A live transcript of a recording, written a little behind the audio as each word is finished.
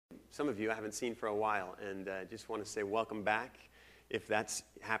some of you I haven't seen for a while, and just want to say welcome back if that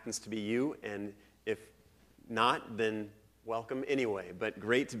happens to be you, and if not, then welcome anyway. But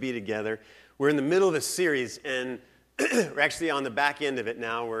great to be together. We're in the middle of a series, and we're actually on the back end of it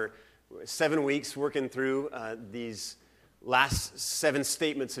now. We're 7 weeks working through these last 7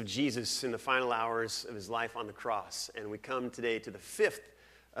 statements of Jesus in the final hours of his life on the cross, and we come today to the 5th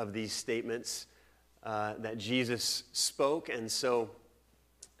of these statements that Jesus spoke, and so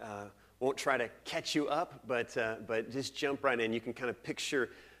won't try to catch you up, but just jump right in. You can kind of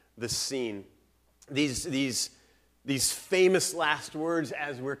picture the scene. These famous last words,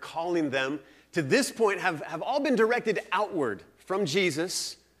 as we're calling them, to this point have all been directed outward from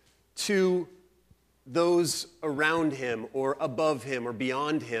Jesus to those around him or above him or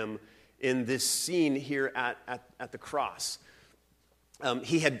beyond him in this scene here at the cross.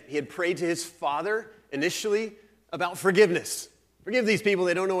 He had prayed to his Father initially about forgiveness. Forgive these people,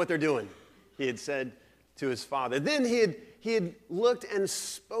 they don't know what they're doing, he had said to his Father. Then he had looked and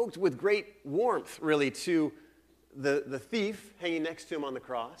spoke with great warmth, really, to the thief hanging next to him on the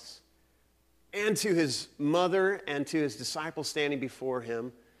cross, and to his mother and to his disciples standing before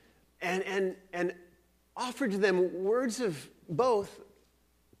him, and offered to them words of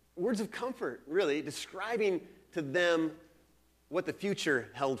comfort, really, describing to them what the future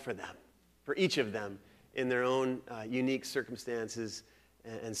held for them, for each of them in their own unique circumstances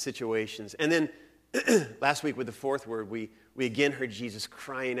and situations. And then last week with the 4th word, we again heard Jesus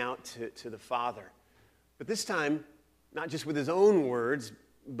crying out to the Father. But this time, not just with his own words,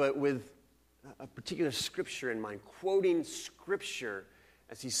 but with a particular scripture in mind, quoting scripture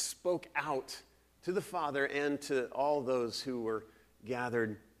as he spoke out to the Father and to all those who were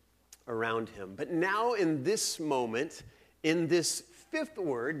gathered around him. But now in this moment, in this 5th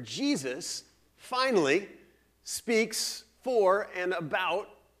word, Jesus finally speaks for and about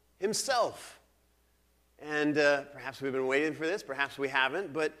himself. And perhaps we've been waiting for this, perhaps we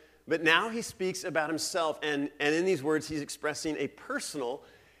haven't, but now he speaks about himself, and in these words he's expressing a personal,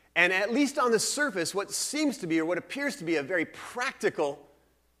 and at least on the surface, what seems to be, or what appears to be, a very practical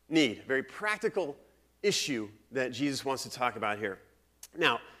need, a very practical issue that Jesus wants to talk about here.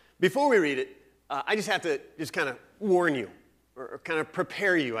 Now, before we read it, I just have to just kind of warn you, or kind of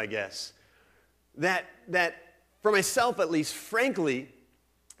prepare you, I guess, that for myself at least, frankly,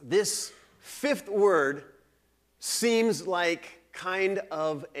 this 5th word seems like kind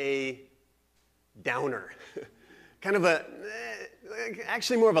of a downer, kind of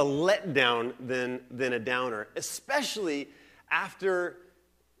actually more of a letdown than a downer, especially after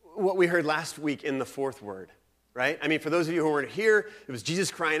what we heard last week in the 4th word, right? I mean, for those of you who weren't here, it was Jesus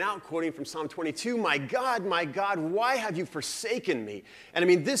crying out, quoting from Psalm 22, my God, why have you forsaken me?" And I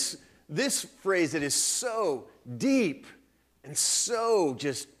mean, this phrase that is so deep and so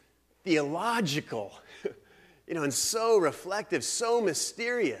just theological, and so reflective, so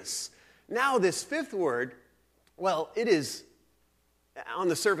mysterious. Now this 5th word, well, it is, on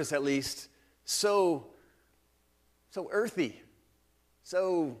the surface at least, so earthy,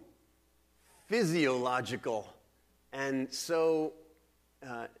 so physiological, and so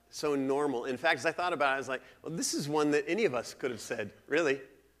normal. In fact, as I thought about it, I was like, well, this is one that any of us could have said, really.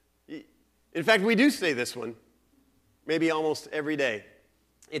 In fact, we do say this one, maybe almost every day.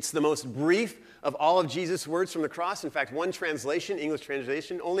 It's the most brief of all of Jesus' words from the cross. In fact, one translation, English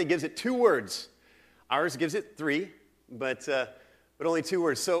translation, only gives it 2 words. Ours gives it 3, but only 2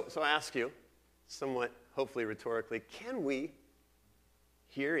 words. So I ask you, somewhat hopefully rhetorically, can we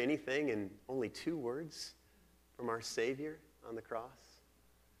hear anything in only 2 words from our Savior on the cross?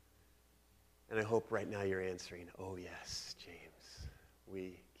 And I hope right now you're answering, oh yes, James,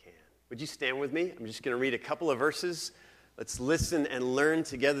 we can. Would you stand with me? I'm just going to read a couple of verses. Let's listen and learn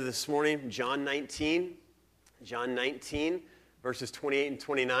together this morning. John 19, verses 28 and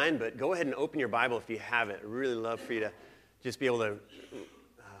 29. But go ahead and open your Bible if you have it. I'd really love for you to just be able to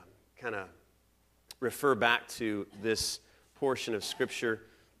kind of refer back to this portion of Scripture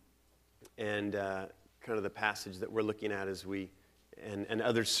and kind of the passage that we're looking at as we, and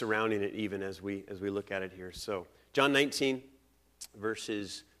others surrounding it even as we look at it here. So John 19,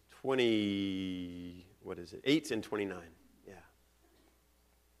 verses 8 and 29. Yeah.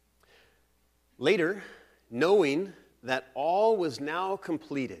 Later, knowing that all was now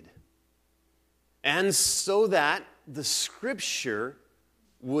completed, and so that the Scripture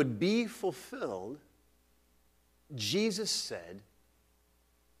would be fulfilled, Jesus said,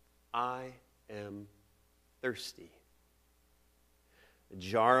 I am thirsty. A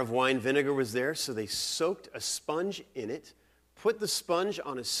jar of wine vinegar was there, so they soaked a sponge in it, put the sponge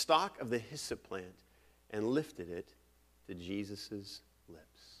on a stalk of the hyssop plant, and lifted it to Jesus'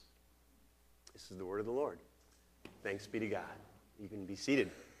 lips. This is the word of the Lord. Thanks be to God. You can be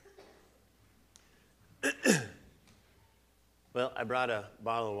seated. Well, I brought a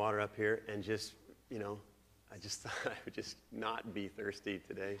bottle of water up here and just, I just thought I would just not be thirsty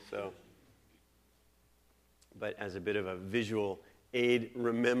today. But as a bit of a visual aid,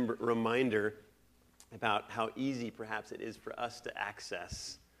 reminder about how easy perhaps it is for us to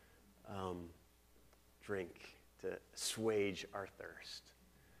access drink, to assuage our thirst.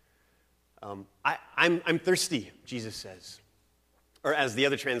 I'm thirsty, Jesus says. Or as the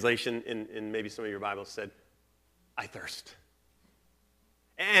other translation in maybe some of your Bibles said, I thirst.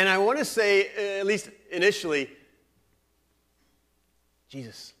 And I want to say, at least initially,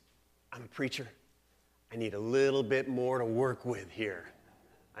 Jesus, I'm a preacher. I need a little bit more to work with here.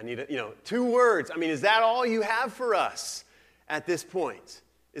 I need, 2 words. I mean, is that all you have for us at this point?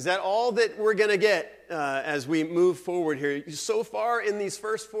 Is that all that we're going to get as we move forward here? So far in these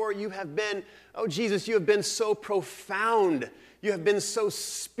first 4, you have been, oh, Jesus, you have been so profound. You have been so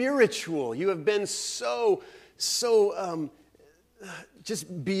spiritual. You have been so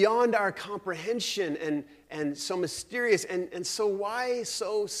just beyond our comprehension and so mysterious. And so why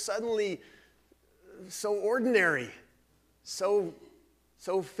so suddenly so ordinary, so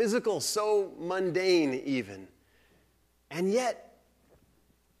physical, so mundane even? And yet,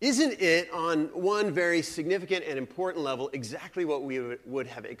 isn't it on one very significant and important level exactly what we would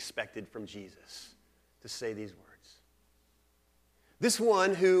have expected from Jesus to say these words? This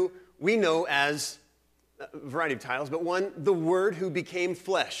one who we know as a variety of titles, but one, the Word who became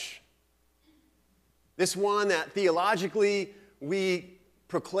flesh. This one that theologically we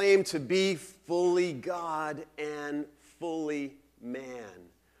proclaim to be fully God and fully man.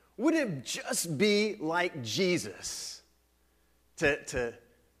 Wouldn't it just be like Jesus to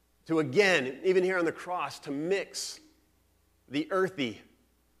again, even here on the cross, to mix the earthy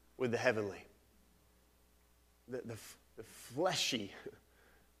with the heavenly, the fleshy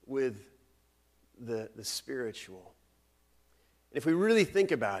with the spiritual? And if we really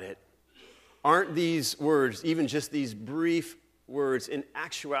think about it, aren't these words, even just these brief words, in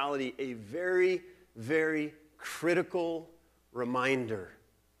actuality a very, very critical reminder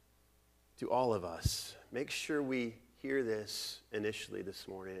to all of us? Make sure we hear this initially this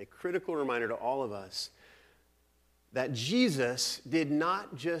morning. A critical reminder to all of us that Jesus did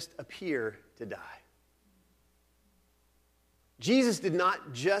not just appear to die. Jesus did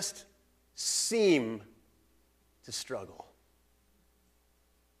not just seem to struggle.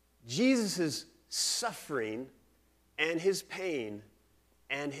 Jesus' suffering and his pain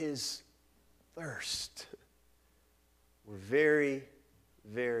and his thirst were very,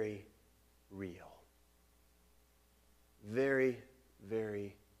 very real. Very,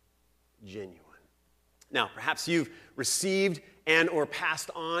 very genuine. Now, perhaps you've received and or passed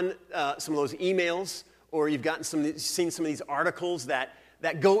on some of those emails, or you've seen some of these articles that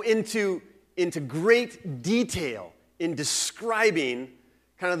go into great detail in describing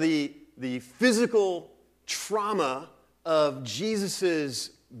kind of the physical trauma of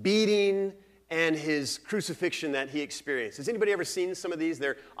Jesus' beating and his crucifixion that he experienced. Has anybody ever seen some of these?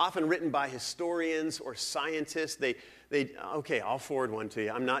 They're often written by historians or scientists. Okay, I'll forward one to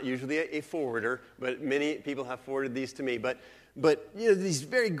you. I'm not usually a forwarder, but many people have forwarded these to me. But these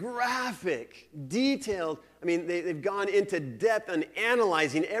very graphic, detailed, they've gone into depth on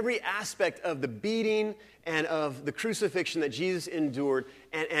analyzing every aspect of the beating and of the crucifixion that Jesus endured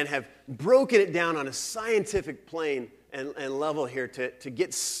and have broken it down on a scientific plane and level here to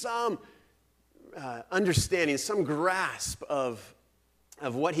get some understanding, some grasp of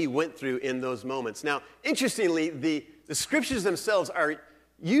what he went through in those moments. Now, interestingly, the scriptures themselves are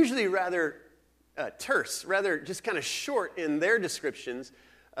usually rather terse, rather just kind of short in their descriptions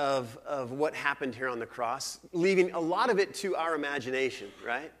of what happened here on the cross, leaving a lot of it to our imagination,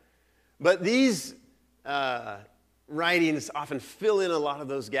 right? But these writings often fill in a lot of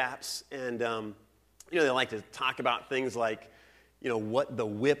those gaps, and they like to talk about things like, what the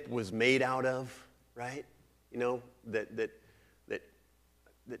whip was made out of, right?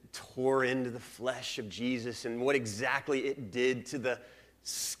 That tore into the flesh of Jesus, and what exactly it did to the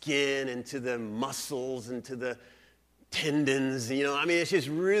skin and to the muscles and to the tendons. It's just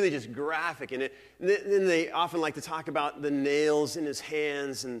really just graphic. And then they often like to talk about the nails in his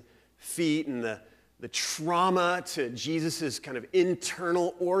hands and feet and the trauma to Jesus' kind of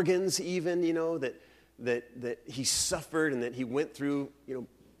internal organs even, that he suffered and that he went through,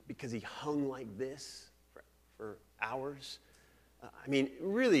 because he hung like this for hours.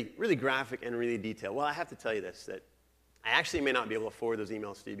 Really, really graphic and really detailed. Well, I have to tell you this, that I actually may not be able to forward those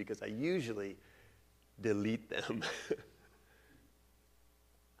emails to you because I usually delete them.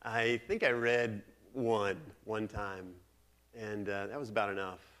 I think I read one time, and that was about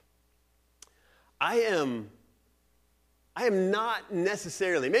enough. I am not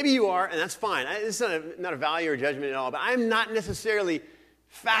necessarily, maybe you are, and that's fine. It's not a value or judgment at all, but I'm not necessarily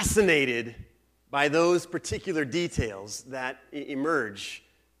fascinated by those particular details that emerge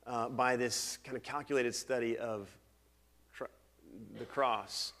by this kind of calculated study of the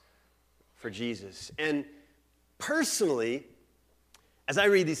cross for Jesus. And personally, as I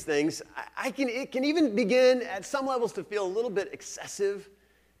read these things, it can even begin at some levels to feel a little bit excessive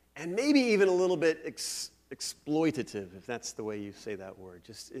and maybe even a little bit exploitative, if that's the way you say that word.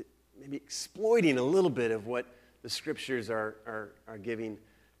 Maybe exploiting a little bit of what the scriptures are giving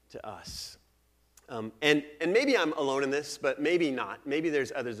to us. And maybe I'm alone in this, but maybe not. Maybe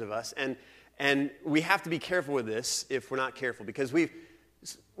there's others of us. And we have to be careful with this if we're not careful, because we've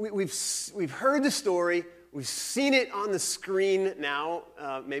heard the story, we've seen it on the screen now,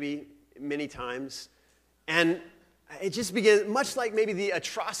 maybe many times, and it just begins, much like maybe the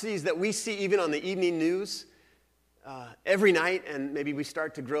atrocities that we see even on the evening news every night, and maybe we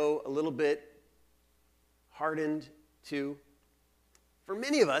start to grow a little bit hardened too. For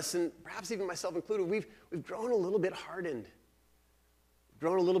many of us, and perhaps even myself included, we've grown a little bit hardened,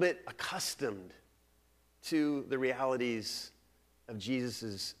 grown a little bit accustomed to the realities of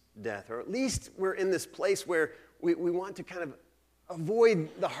Jesus' death, or at least we're in this place where we want to kind of avoid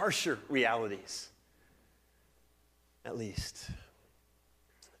the harsher realities, at least,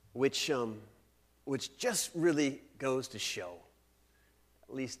 which just really goes to show,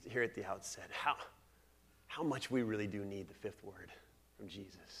 at least here at the outset, how much we really do need the fifth word from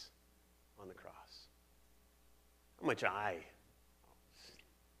Jesus on the cross. How much I'll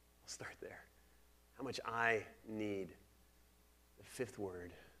start there. How much I need the fifth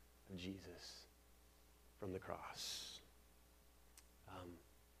word of Jesus from the cross.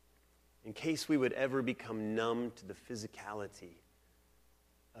 In case we would ever become numb to the physicality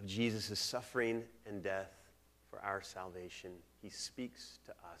of Jesus' suffering and death for our salvation, he speaks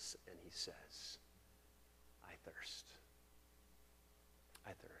to us and he says, I thirst. I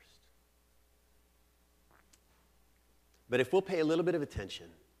thirst. But if we'll pay a little bit of attention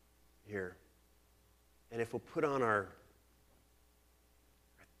here, and if we'll put on our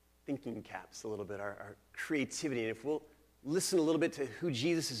thinking caps a little bit, our creativity, and if we'll listen a little bit to who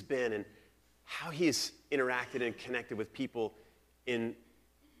Jesus has been and how he has interacted and connected with people in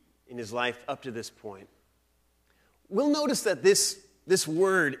his life up to this point, we'll notice that this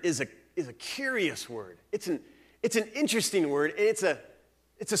word is a curious word. It's an interesting word, and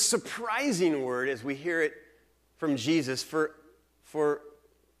it's a surprising word as we hear it from Jesus for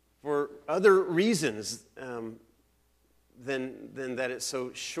other reasons than that it's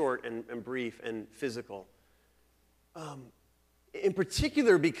so short and brief and physical. In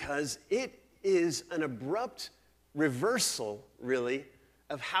particular because it is an abrupt reversal, really,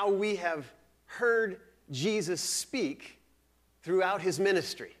 of how we have heard Jesus speak throughout his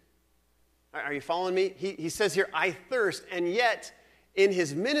ministry. Are you following me? He says here, I thirst, and yet in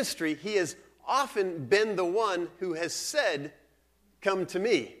his ministry, he has often been the one who has said, come to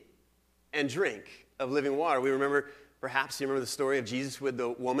me and drink of living water. Perhaps you remember the story of Jesus with the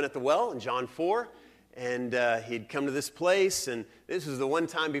woman at the well in John 4, and he'd come to this place, and this was the one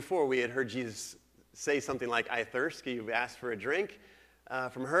time before we had heard Jesus say something like, I thirst. He asked for a drink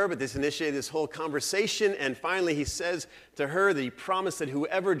from her, but this initiated this whole conversation, and finally he says to her that he promised that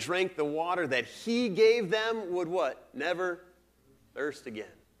whoever drank the water that he gave them would what? Never thirst again,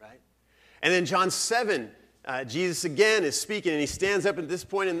 right? And then John 7, Jesus again is speaking, and he stands up at this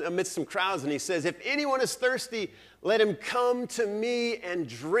point amidst some crowds, and he says, if anyone is thirsty, let him come to me and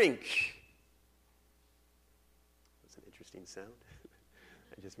drink. That's an interesting sound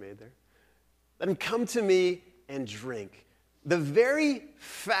I just made there. Let him come to me and drink. The very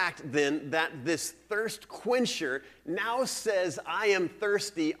fact, then, that this thirst quencher now says, I am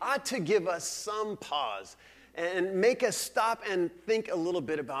thirsty, ought to give us some pause and make us stop and think a little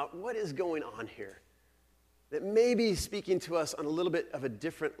bit about what is going on here. That may be speaking to us on a little bit of a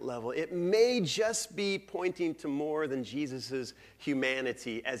different level. It may just be pointing to more than Jesus'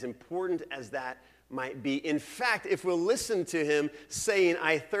 humanity, as important as that might be. In fact, if we'll listen to him saying,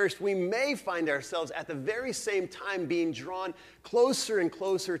 I thirst, we may find ourselves at the very same time being drawn closer and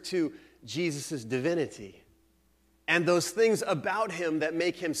closer to Jesus' divinity and those things about him that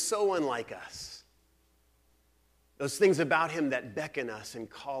make him so unlike us. Those things about him that beckon us and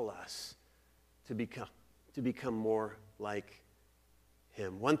call us to become more like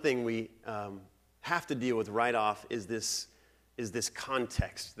him. One thing we have to deal with right off is this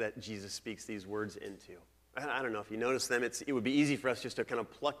context that Jesus speaks these words into. I don't know if you notice them. It would be easy for us just to kind of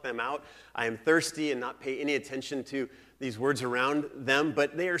pluck them out. I am thirsty and not pay any attention to these words around them,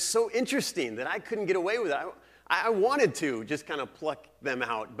 but they are so interesting that I couldn't get away with it. I wanted to just kind of pluck them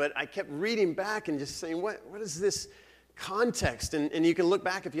out, but I kept reading back and just saying, what is this context? And you can look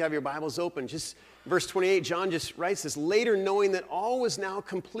back if you have your Bibles open. Just verse 28, John just writes this, later knowing that all was now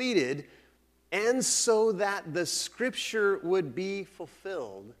completed, and so that the scripture would be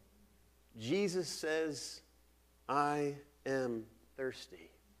fulfilled, Jesus says, I am thirsty.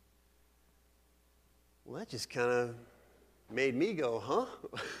 Well, that just kind of made me go,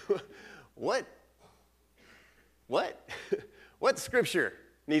 huh? What? What scripture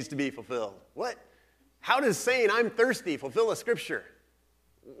needs to be fulfilled? How does saying I'm thirsty fulfill a scripture?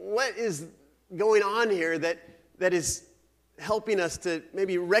 What is going on here that is helping us to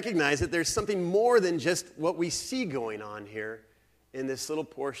maybe recognize that there's something more than just what we see going on here in this little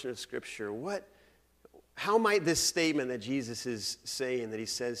portion of scripture? How might this statement that Jesus is saying, that he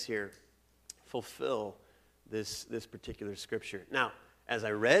says here, fulfill this particular scripture? Now, as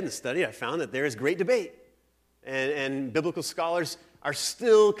I read and studied, I found that there is great debate. And biblical scholars are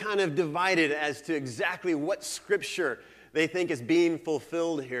still kind of divided as to exactly what scripture they think is being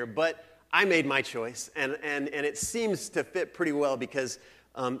fulfilled here. But I made my choice, and it seems to fit pretty well because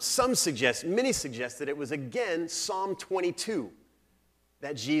many suggest that it was again Psalm 22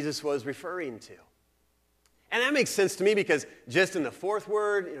 that Jesus was referring to. And that makes sense to me because just in the fourth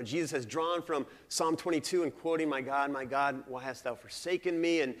word, Jesus has drawn from Psalm 22 and quoting, my God, why hast thou forsaken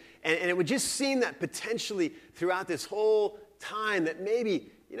me? And it would just seem that potentially throughout this whole time that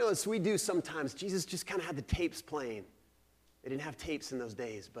maybe, as we do sometimes, Jesus just kind of had the tapes playing. They didn't have tapes in those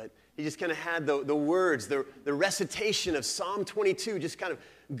days, but he just kind of had the words, the recitation of Psalm 22 just kind of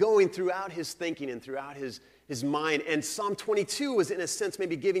going throughout his thinking and throughout his mind. And Psalm 22 was, in a sense,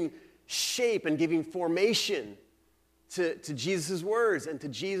 maybe giving shape and giving formation to Jesus' words and to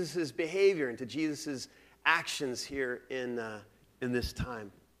Jesus' behavior and to Jesus' actions here in this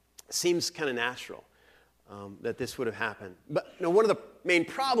time. It seems kind of natural that this would have happened. But one of the main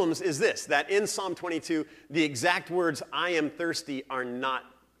problems is this, that in Psalm 22, the exact words, I am thirsty, are not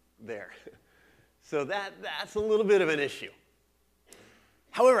there. So that's a little bit of an issue.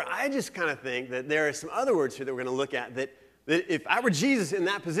 However, I just kind of think that there are some other words here that we're going to look at that if I were Jesus in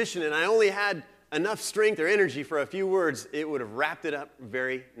that position and I only had enough strength or energy for a few words, it would have wrapped it up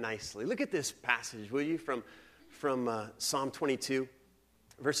very nicely. Look at this passage, will you, from Psalm 22,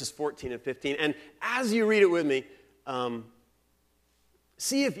 verses 14 and 15. And as you read it with me,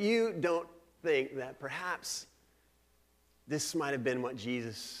 see if you don't think that perhaps this might have been what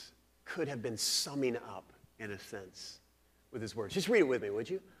Jesus could have been summing up, in a sense, with his words. Just read it with me, would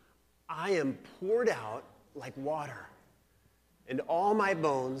you? I am poured out like water, and all my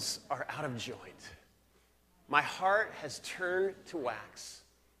bones are out of joint. My heart has turned to wax.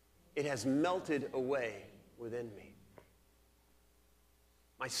 It has melted away within me.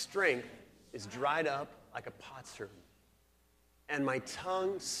 My strength is dried up like a potsherd, and my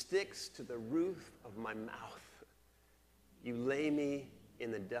tongue sticks to the roof of my mouth. You lay me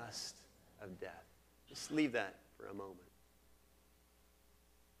in the dust of death. Just leave that for a moment.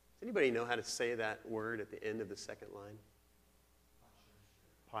 Does anybody know how to say that word at the end of the second line?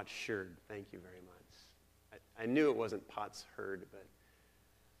 Potsherd. Thank you very much. I knew it wasn't pot's herd,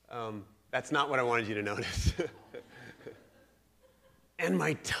 but that's not what I wanted you to notice. And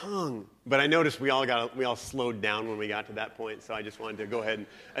my tongue. But I noticed we all slowed down when we got to that point, so I just wanted to go ahead and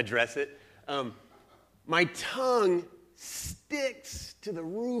address it. My tongue sticks to the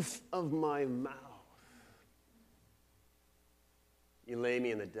roof of my mouth. You lay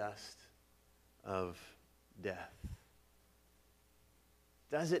me in the dust of death.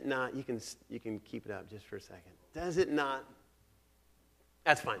 Does it not, you can keep it up just for a second. Does it not,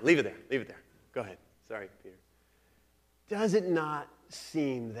 that's fine, leave it there. Go ahead, sorry, Peter. Does it not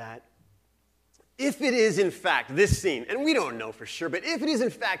seem that if it is in fact this scene, and we don't know for sure, but if it is in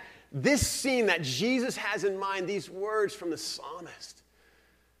fact this scene that Jesus has in mind, these words from the psalmist,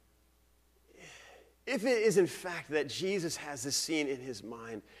 if it is in fact that Jesus has this scene in his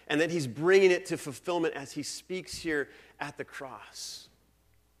mind and that he's bringing it to fulfillment as he speaks here at the cross,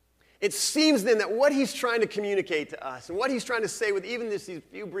 it seems then that what he's trying to communicate to us and what he's trying to say with even these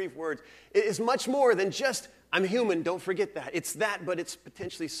few brief words is much more than just, I'm human, don't forget that. It's that, but it's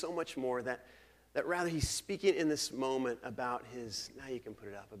potentially so much more that rather he's speaking in this moment about his, now you can put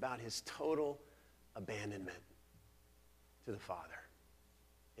it up, about his total abandonment to the Father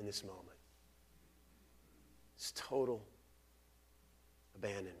in this moment. His total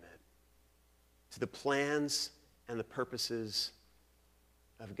abandonment to the plans and the purposes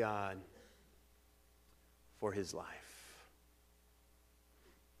of God for his life.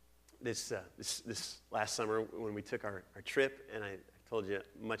 This last summer when we took our trip, and I told you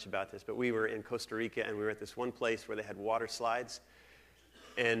much about this, but we were in Costa Rica, and we were at this one place where they had water slides.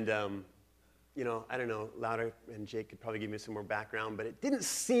 And, I don't know, Louder and Jake could probably give me some more background, but it didn't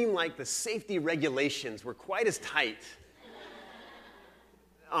seem like the safety regulations were quite as tight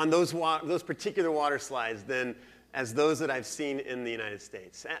on those particular water slides than as those that I've seen in the United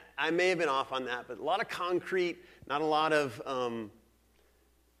States. I may have been off on that, but a lot of concrete, not a lot of,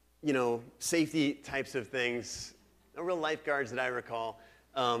 safety types of things. No real lifeguards that I recall.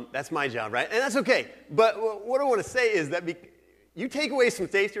 That's my job, right? And that's okay. But what I want to say is that you take away some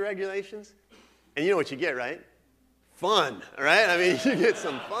safety regulations, and you know what you get, right? Fun, all right? I mean, you get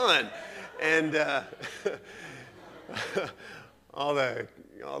some fun. And all the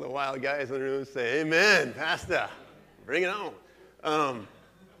wild guys in the room say, amen, Pastor, bring it on.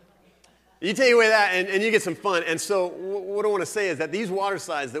 You take away that, and you get some fun. And so what I want to say is that these water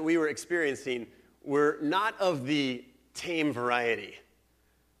slides that we were experiencing were not of the tame variety.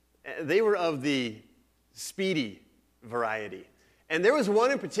 They were of the speedy variety. And there was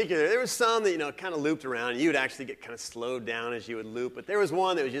one in particular. There was some that, kind of looped around, and you would actually get kind of slowed down as you would loop. But there was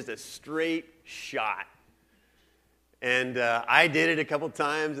one that was just a straight shot. And I did it a couple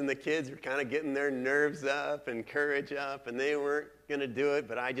times, and the kids were kind of getting their nerves up and courage up, and they weren't going to do it,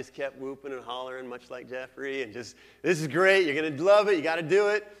 but I just kept whooping and hollering, much like Jeffrey, and just, this is great, you're going to love it, you got to do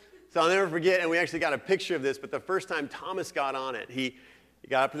it. So I'll never forget, and we actually got a picture of this, but the first time Thomas got on it, he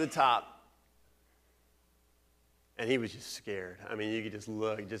got up to the top, and he was just scared. I mean, you could just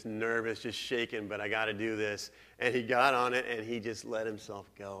look, just nervous, just shaking, but I got to do this. And he got on it, and he just let himself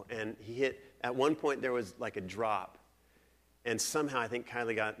go. And he hit, at one point, there was like a drop. And somehow, I think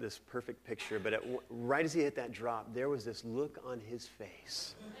Kylie got this perfect picture, but right as he hit that drop, there was this look on his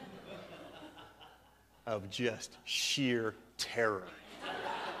face of just sheer terror.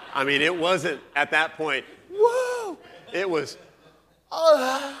 I mean, it wasn't, at that point, whoa! It was,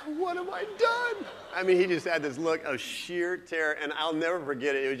 what have I done? I mean, he just had this look of sheer terror, and I'll never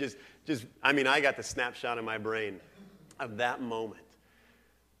forget it. It was just I got the snapshot in my brain of that moment.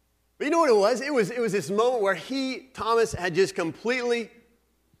 But you know what it was? It was this moment where Thomas, had just completely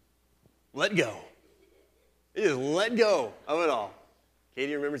let go. He just let go of it all.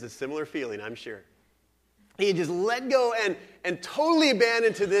 Katie remembers a similar feeling, I'm sure. He just let go and totally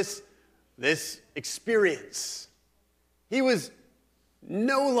abandoned to this experience. He was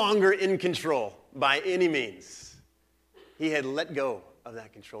no longer in control by any means. He had let go of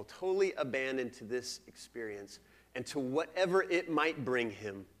that control, totally abandoned to this experience and to whatever it might bring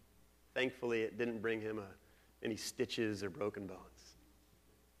him. Thankfully, it didn't bring him any stitches or broken bones.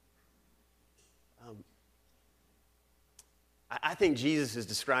 I think Jesus is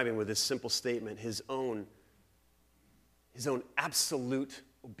describing with this simple statement his own absolute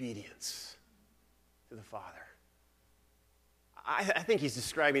obedience to the Father. I think he's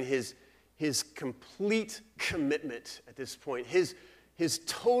describing his complete commitment at this point, his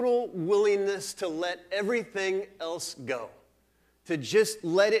total willingness to let everything else go. To just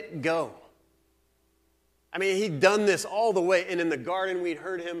let it go. I mean, he'd done this all the way, and in the garden we'd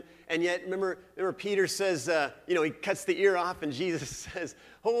heard him, and yet, remember Peter says, he cuts the ear off, and Jesus says,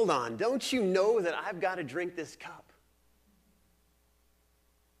 hold on, don't you know that I've got to drink this cup?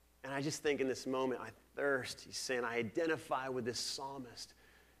 And I just think in this moment, I thirst. He's saying, I identify with this psalmist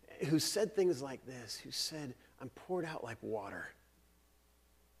who said things like this, who said, I'm poured out like water.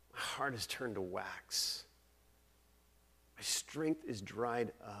 My heart is turned to wax. My strength is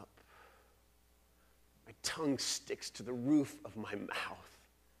dried up. My tongue sticks to the roof of my mouth.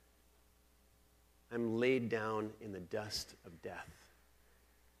 I'm laid down in the dust of death.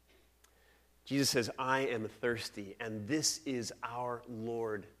 Jesus says, I am thirsty, and this is our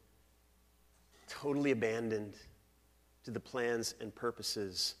Lord, totally abandoned to the plans and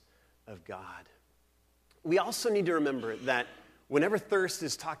purposes of God. We also need to remember that whenever thirst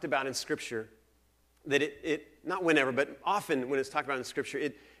is talked about in Scripture, that it not whenever, but often when it's talked about in Scripture,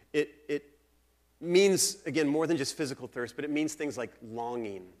 it means, again, more than just physical thirst, but it means things like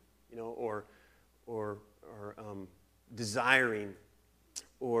longing, or desiring,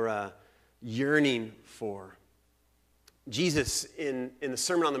 or yearning for. Jesus, in the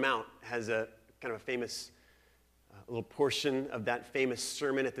Sermon on the Mount, has a kind of a famous little portion of that famous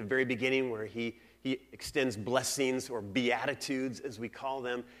sermon at the very beginning where he extends blessings or beatitudes, as we call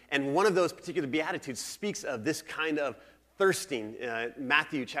them. And one of those particular beatitudes speaks of this kind of thirsting.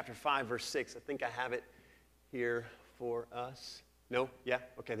 Matthew chapter 5, verse 6. I think I have it here for us. No? Yeah?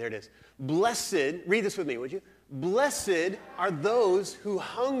 Okay, there it is. Blessed, read this with me, would you? Blessed are those who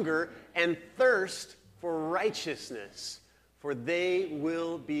hunger and thirst for righteousness, for they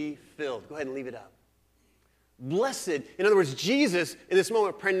will be filled. Go ahead and leave it up. Blessed, in other words, Jesus in this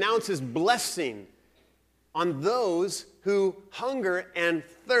moment pronounces blessing on those who hunger and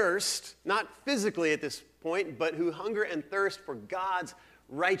thirst, not physically at this point, but who hunger and thirst for God's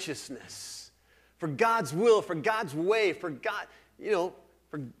righteousness, for God's will, for God's way, for God,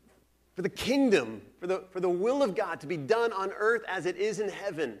 for the kingdom, for the will of God to be done on earth as it is in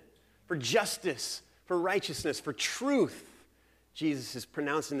heaven, for justice, for righteousness, for truth. Jesus is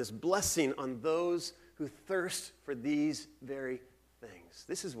pronouncing this blessing on those who thirst for these very things.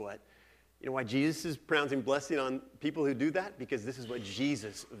 This is what, why Jesus is pronouncing blessing on people who do that? Because this is what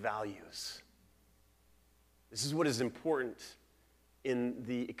Jesus values. This is what is important in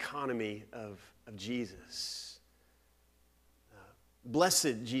the economy of Jesus.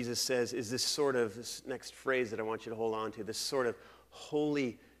 Blessed, Jesus says, is this next phrase that I want you to hold on to, this sort of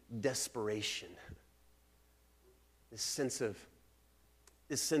holy desperation. This sense of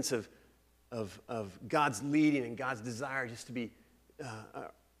God's leading and God's desire just to be,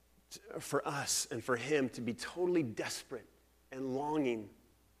 for us and for him to be totally desperate and longing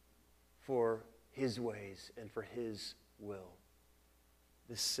for his ways and for his will.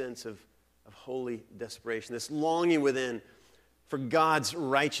 This sense of holy desperation, this longing within for God's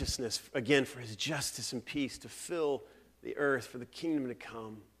righteousness, again, for his justice and peace to fill the earth, for the kingdom to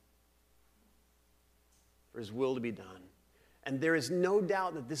come, for his will to be done. And there is no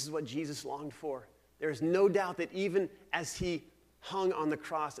doubt that this is what Jesus longed for. There is no doubt that even as he hung on the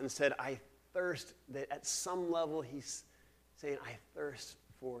cross and said, I thirst, that at some level he's saying, I thirst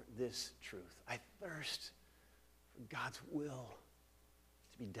for this truth. I thirst for God's will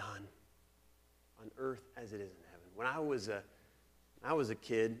to be done on earth as it is in heaven. When I was a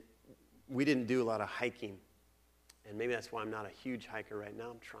kid, we didn't do a lot of hiking. And maybe that's why I'm not a huge hiker right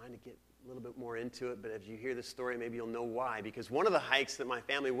now. I'm trying to get a little bit more into it, but as you hear this story, maybe you'll know why. Because one of the hikes that my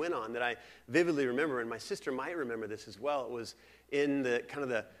family went on that I vividly remember, and my sister might remember this as well, it was in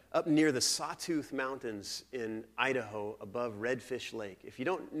up near the Sawtooth Mountains in Idaho above Redfish Lake. If you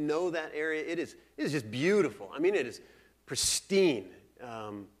don't know that area, it is just beautiful. I mean, it is pristine.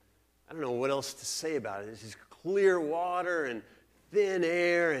 I don't know what else to say about it. It's just clear water and thin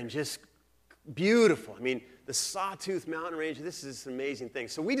air and just beautiful. I mean, the Sawtooth Mountain Range, this is an amazing thing.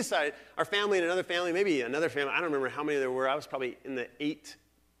 So we decided, our family and another family, maybe another family, I don't remember how many there were. I was probably in the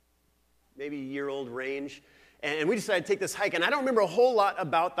 8-year-old range. And we decided to take this hike. And I don't remember a whole lot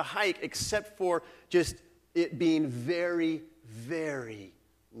about the hike except for just it being very, very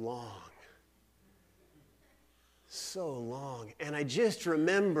long. So long. And I just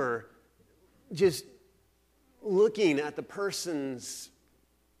remember just looking at the person's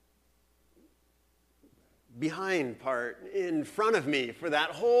behind part in front of me for that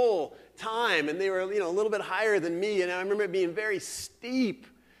whole time, and they were a little bit higher than me, and I remember it being very steep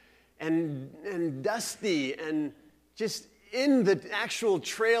and dusty, and just in the actual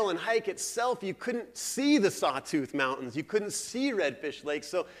trail and hike itself, you couldn't see the Sawtooth Mountains, you couldn't see Redfish Lake,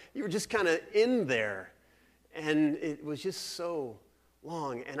 so you were just kind of in there, and it was just so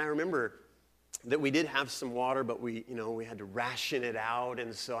long. And I remember that we did have some water, but we had to ration it out,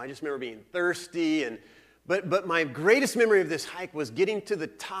 and so I just remember being thirsty. But my greatest memory of this hike was getting to the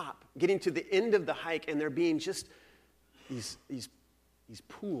top, getting to the end of the hike, and there being just these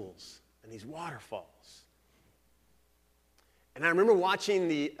pools and these waterfalls. And I remember watching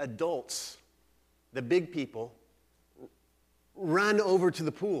the adults, the big people, run over to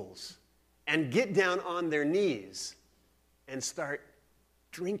the pools and get down on their knees and start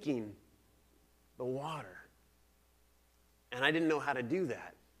drinking the water. And I didn't know how to do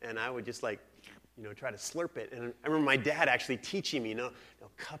that. And I would just try to slurp it. And I remember my dad actually teaching me,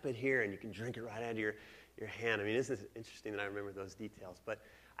 cup it here and you can drink it right out of your hand. I mean, isn't it interesting that I remember those details? But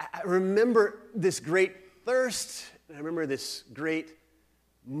I remember this great thirst, and I remember this great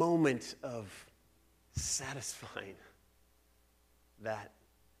moment of satisfying that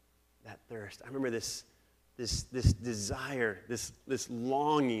thirst. I remember this desire, this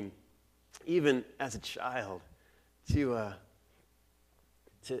longing, even as a child, to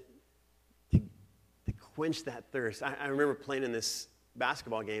quench that thirst. I remember playing in this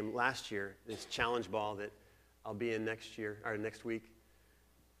basketball game last year, this challenge ball that I'll be in next week.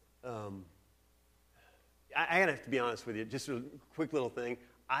 I gotta have to be honest with you, just a quick little thing.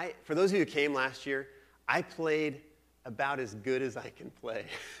 For those of you who came last year, I played about as good as I can play.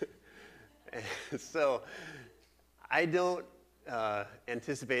 So I don't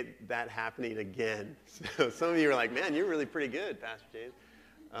anticipate that happening again. So some of you are like, man, you're really pretty good, Pastor James.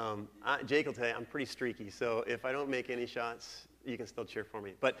 Jake will tell you, I'm pretty streaky, so if I don't make any shots, you can still cheer for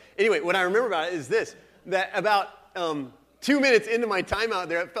me. But anyway, what I remember about it is this. that about 2 minutes into my time out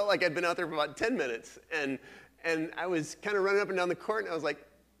there, it felt like I'd been out there for about 10 minutes. And I was kind of running up and down the court, and I was like,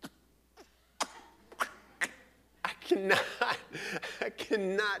 I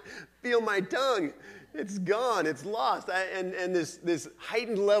cannot feel my tongue. It's gone. It's lost. And this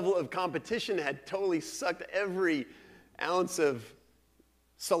heightened level of competition had totally sucked every ounce of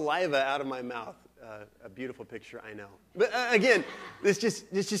saliva out of my mouth. A beautiful picture, I know. But again, this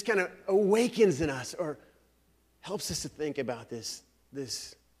just kind of awakens in us, or helps us to think about this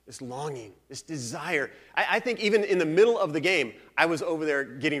longing, this desire. I think even in the middle of the game, I was over there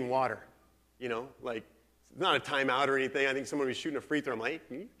getting water. Like, it's not a timeout or anything. I think someone was shooting a free throw. I'm like, hey,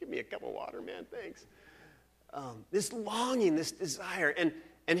 can you give me a cup of water, man? Thanks. This longing, this desire.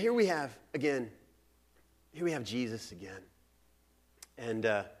 And here we have Jesus again. And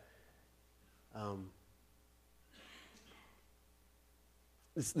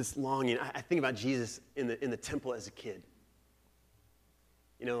this longing. I think about Jesus in the temple as a kid.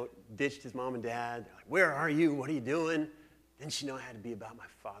 Ditched his mom and dad. They're like, where are you? What are you doing? Didn't you know I had to be about my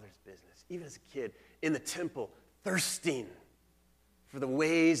Father's business? Even as a kid, in the temple, thirsting for the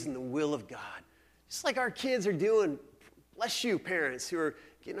ways and the will of God. Just like our kids are doing. Bless you, parents, who are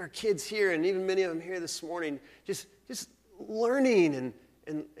getting our kids here, and even many of them here this morning, just learning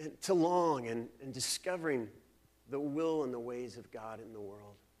and to long and discovering the will and the ways of God in the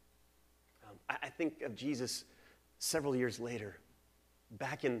world. I think of Jesus several years later,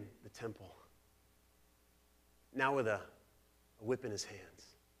 back in the temple, now with a whip in his hands,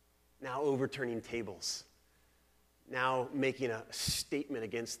 now overturning tables, now making a statement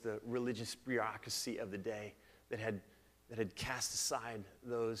against the religious bureaucracy of the day that had cast aside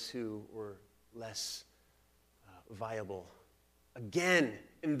those who were less viable. Again,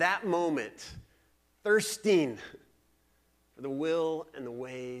 in that moment, thirsting for the will and the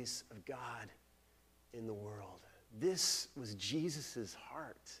ways of God in the world. This was Jesus'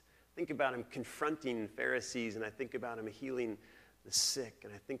 heart. Think about him confronting Pharisees, and I think about him healing the sick,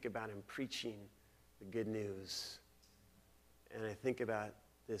 and I think about him preaching the good news. And I think about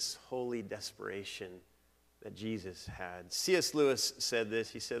this holy desperation that Jesus had. C.S. Lewis said this.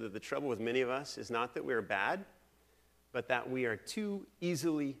 He said that the trouble with many of us is not that we are bad, but that we are too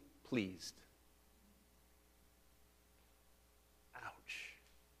easily pleased. Ouch.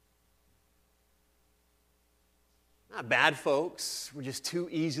 Not bad, folks. We're just too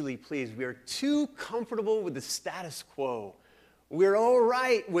easily pleased. We are too comfortable with the status quo. We're all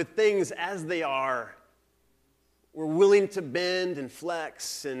right with things as they are. We're willing to bend and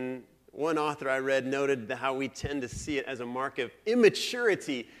flex. And one author I read noted how we tend to see it as a mark of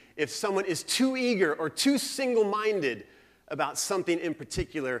immaturity if someone is too eager or too single-minded about something in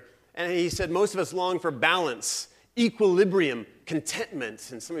particular. And he said most of us long for balance, equilibrium,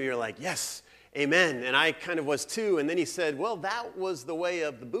 contentment. And some of you are like, yes, amen. And I kind of was too. And then he said, well, that was the way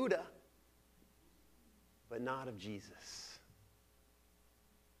of the Buddha, but not of Jesus.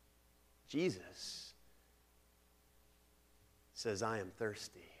 Jesus says, I am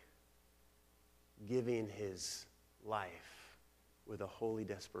thirsty, giving his life with a holy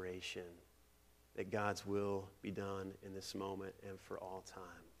desperation that God's will be done in this moment and for all time.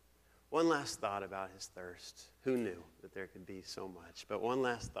 One last thought about his thirst. Who knew that there could be so much? But one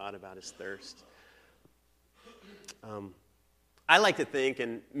last thought about his thirst. I like to think,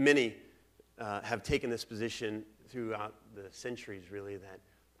 and many have taken this position throughout the centuries, really, that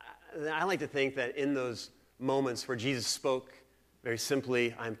I like to think that in those moments where Jesus spoke very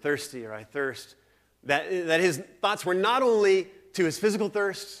simply, I'm thirsty, or I thirst, that his thoughts were not only to his physical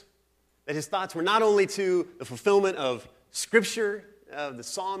thirst, that his thoughts were not only to the fulfillment of Scripture, of the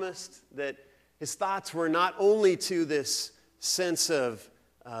psalmist, that his thoughts were not only to this sense of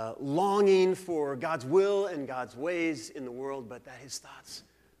longing for God's will and God's ways in the world, but that his thoughts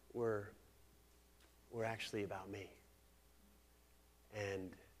were actually about me,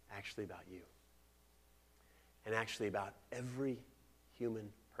 and actually about you, and actually about every human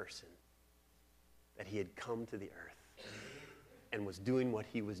person that he had come to the earth and was doing what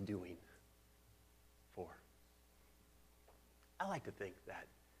he was doing for. I like to think that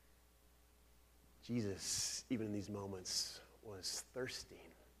Jesus, even in these moments, was thirsting,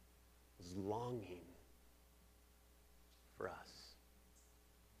 was longing for us.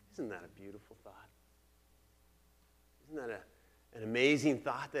 Isn't that a beautiful thought? Isn't that an amazing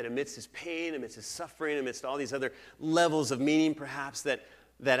thought that amidst his pain, amidst his suffering, amidst all these other levels of meaning perhaps, that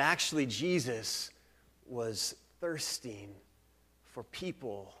actually Jesus was thirsting for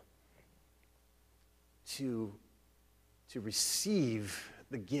people to receive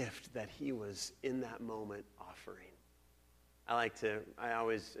the gift that he was in that moment offering. I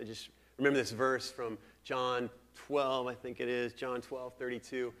just remember this verse from John 12, I think it is, John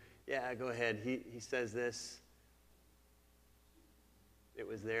 12:32. Yeah, go ahead. He says this. It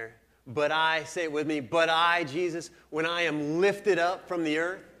was there. But I, say it with me, but I, Jesus, when I am lifted up from the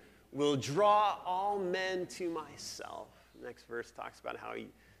earth, will draw all men to myself. Next verse talks about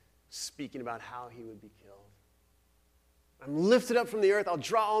speaking about how he would be killed. I'm lifted up from the earth. I'll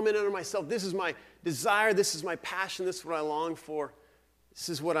draw all men unto myself. This is my desire. This is my passion. This is what I long for. This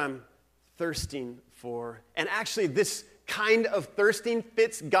is what I'm thirsting for. And actually, this kind of thirsting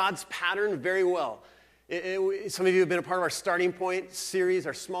fits God's pattern very well. Some of you have been a part of our Starting Point series,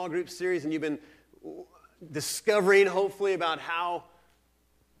 our small group series, and you've been discovering, hopefully, about how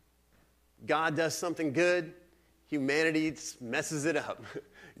God does something good. Humanity messes it up.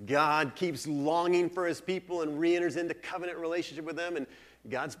 God keeps longing for his people and re-enters into covenant relationship with them, and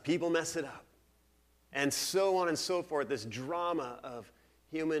God's people mess it up. And so on and so forth, this drama of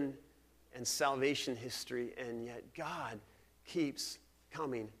human and salvation history, and yet God keeps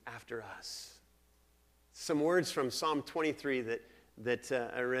coming after us. Some words from Psalm 23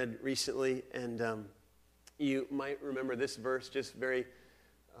 that I read recently, and you might remember this verse, just very,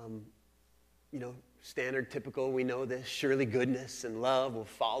 standard, typical. We know this. Surely goodness and love will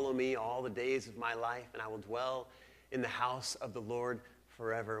follow me all the days of my life, and I will dwell in the house of the Lord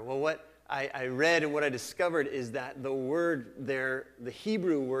forever. Well, what I read and what I discovered is that the word there, the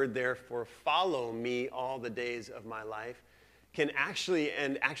Hebrew word there for follow me all the days of my life, can actually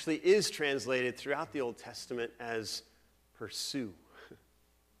is translated throughout the Old Testament as pursue.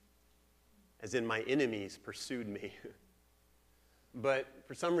 As in, my enemies pursued me. But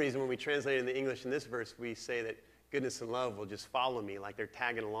for some reason, when we translate it in the English in this verse, we say that goodness and love will just follow me, like they're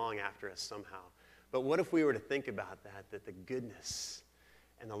tagging along after us somehow. But what if we were to think about that the goodness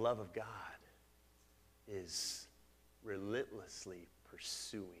and the love of God is relentlessly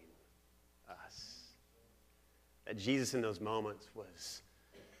pursuing us? That Jesus in those moments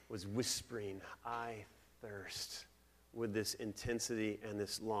was whispering, I thirst, with this intensity and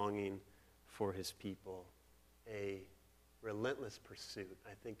this longing for his people. A relentless pursuit,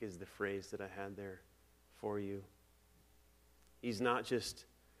 I think, is the phrase that I had there for you. He's not just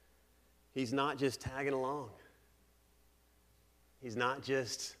tagging along. He's not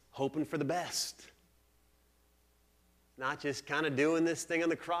just hoping for the best. Not just kind of doing this thing on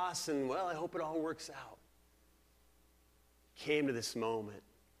the cross and, well, I hope it all works out. Came to this moment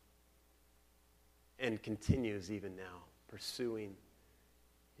and continues even now pursuing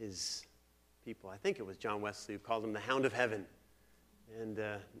his people. I think it was John Wesley who called him the Hound of Heaven, and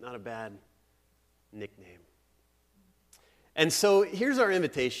not a bad nickname. And so here's our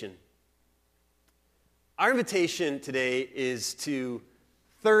invitation. Our invitation today is to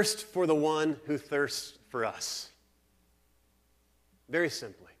thirst for the one who thirsts for us. Very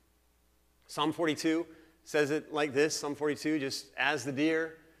simply. Psalm 42 says it like this. Psalm 42, just as the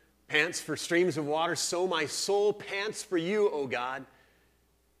deer pants for streams of water, so my soul pants for you, O God.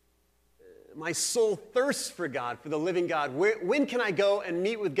 My soul thirsts for God, for the living God. When can I go and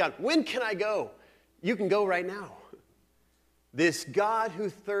meet with God? When can I go? You can go right now. This God who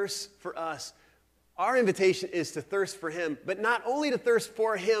thirsts for us, our invitation is to thirst for him, but not only to thirst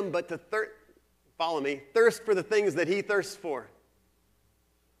for him, but to thirst for the things that he thirsts for.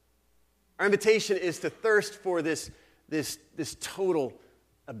 Our invitation is to thirst for this total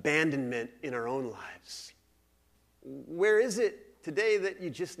abandonment in our own lives. Where is it today that you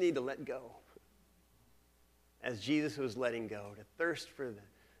just need to let go? As Jesus was letting go, to thirst for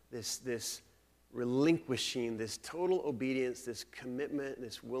this relinquishing, this total obedience, this commitment,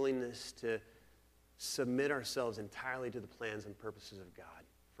 this willingness to submit ourselves entirely to the plans and purposes of God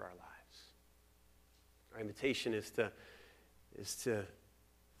for our lives. Our invitation is to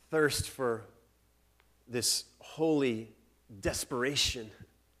thirst for this holy desperation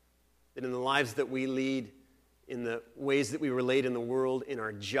that in the lives that we lead, in the ways that we relate in the world, in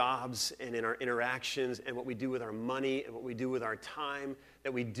our jobs and in our interactions, and what we do with our money and what we do with our time,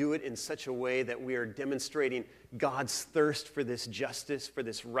 that we do it in such a way that we are demonstrating God's thirst for this justice, for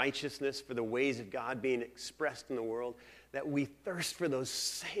this righteousness, for the ways of God being expressed in the world, that we thirst for those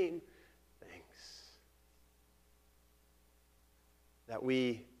same things. That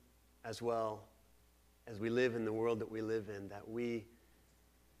we, as well as we live in the world that we live in, that we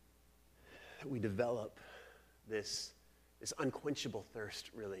develop this unquenchable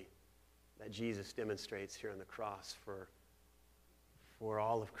thirst, really, that Jesus demonstrates here on the cross for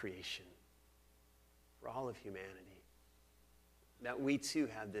all of creation, for all of humanity. That we too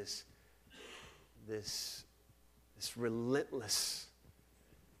have this relentless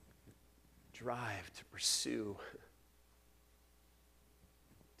drive to pursue,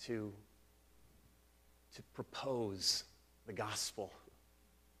 to to propose the gospel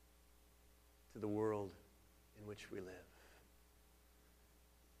to the world in which we live.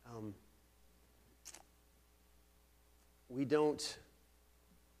 We don't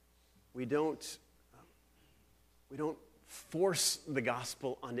force the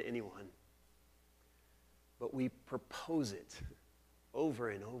gospel onto anyone, but we propose it over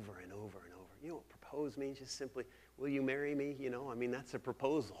and over and over and over. You know what propose means? Just simply, will you marry me? That's a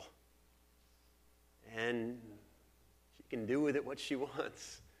proposal. And she can do with it what she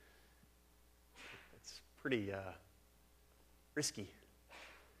wants. That's pretty risky.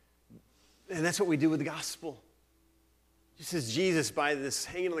 And that's what we do with the gospel. Just as Jesus, by this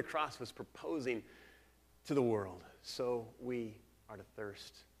hanging on the cross, was proposing to the world, so we are to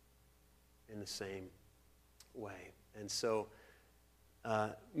thirst in the same way. And so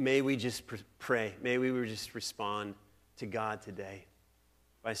may we just pray. May we just respond to God today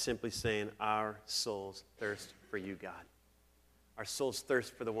by simply saying, our souls thirst for you, God. Our souls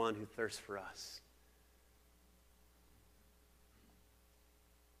thirst for the one who thirsts for us.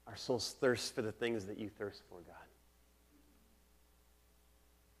 Our souls thirst for the things that you thirst for, God.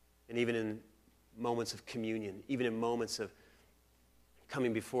 And even in moments of communion, even in moments of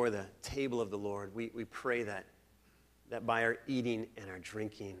coming before the table of the Lord, we pray that by our eating and our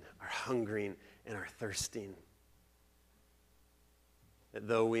drinking, our hungering and our thirsting, that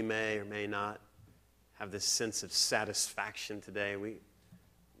though we may or may not have this sense of satisfaction today,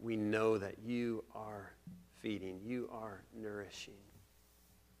 we know that you are feeding, you are nourishing.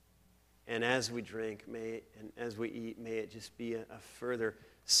 And as we drink, and as we eat, may it just be a further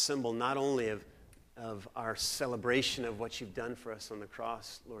symbol not only of our celebration of what you've done for us on the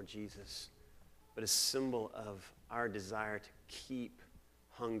cross, Lord Jesus, but a symbol of our desire to keep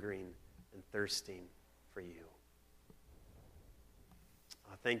hungering and thirsting for you.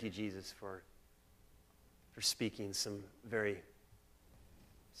 Thank you, Jesus, for speaking some very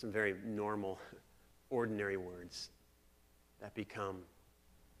normal, ordinary words that become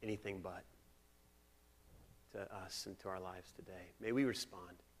anything but to us and to our lives today. May we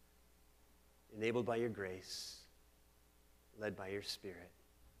respond, enabled by your grace, led by your Spirit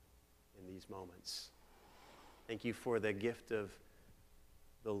in these moments. Thank you for the gift of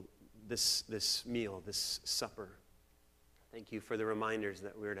this meal, this supper. Thank you for the reminders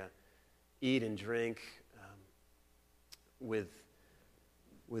that we're to eat and drink with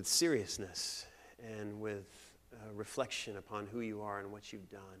seriousness and with reflection upon who you are and what you've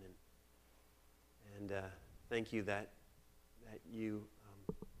done. And thank you that you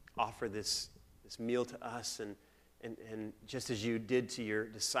offer this meal to us, and just as you did to your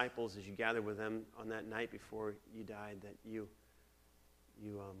disciples as you gathered with them on that night before you died, that you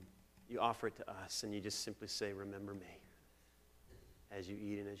offer it to us, and you just simply say, remember me. As you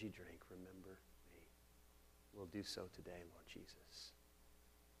eat and as you drink, remember me. We'll do so today, Lord Jesus.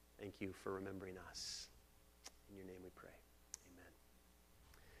 Thank you for remembering us.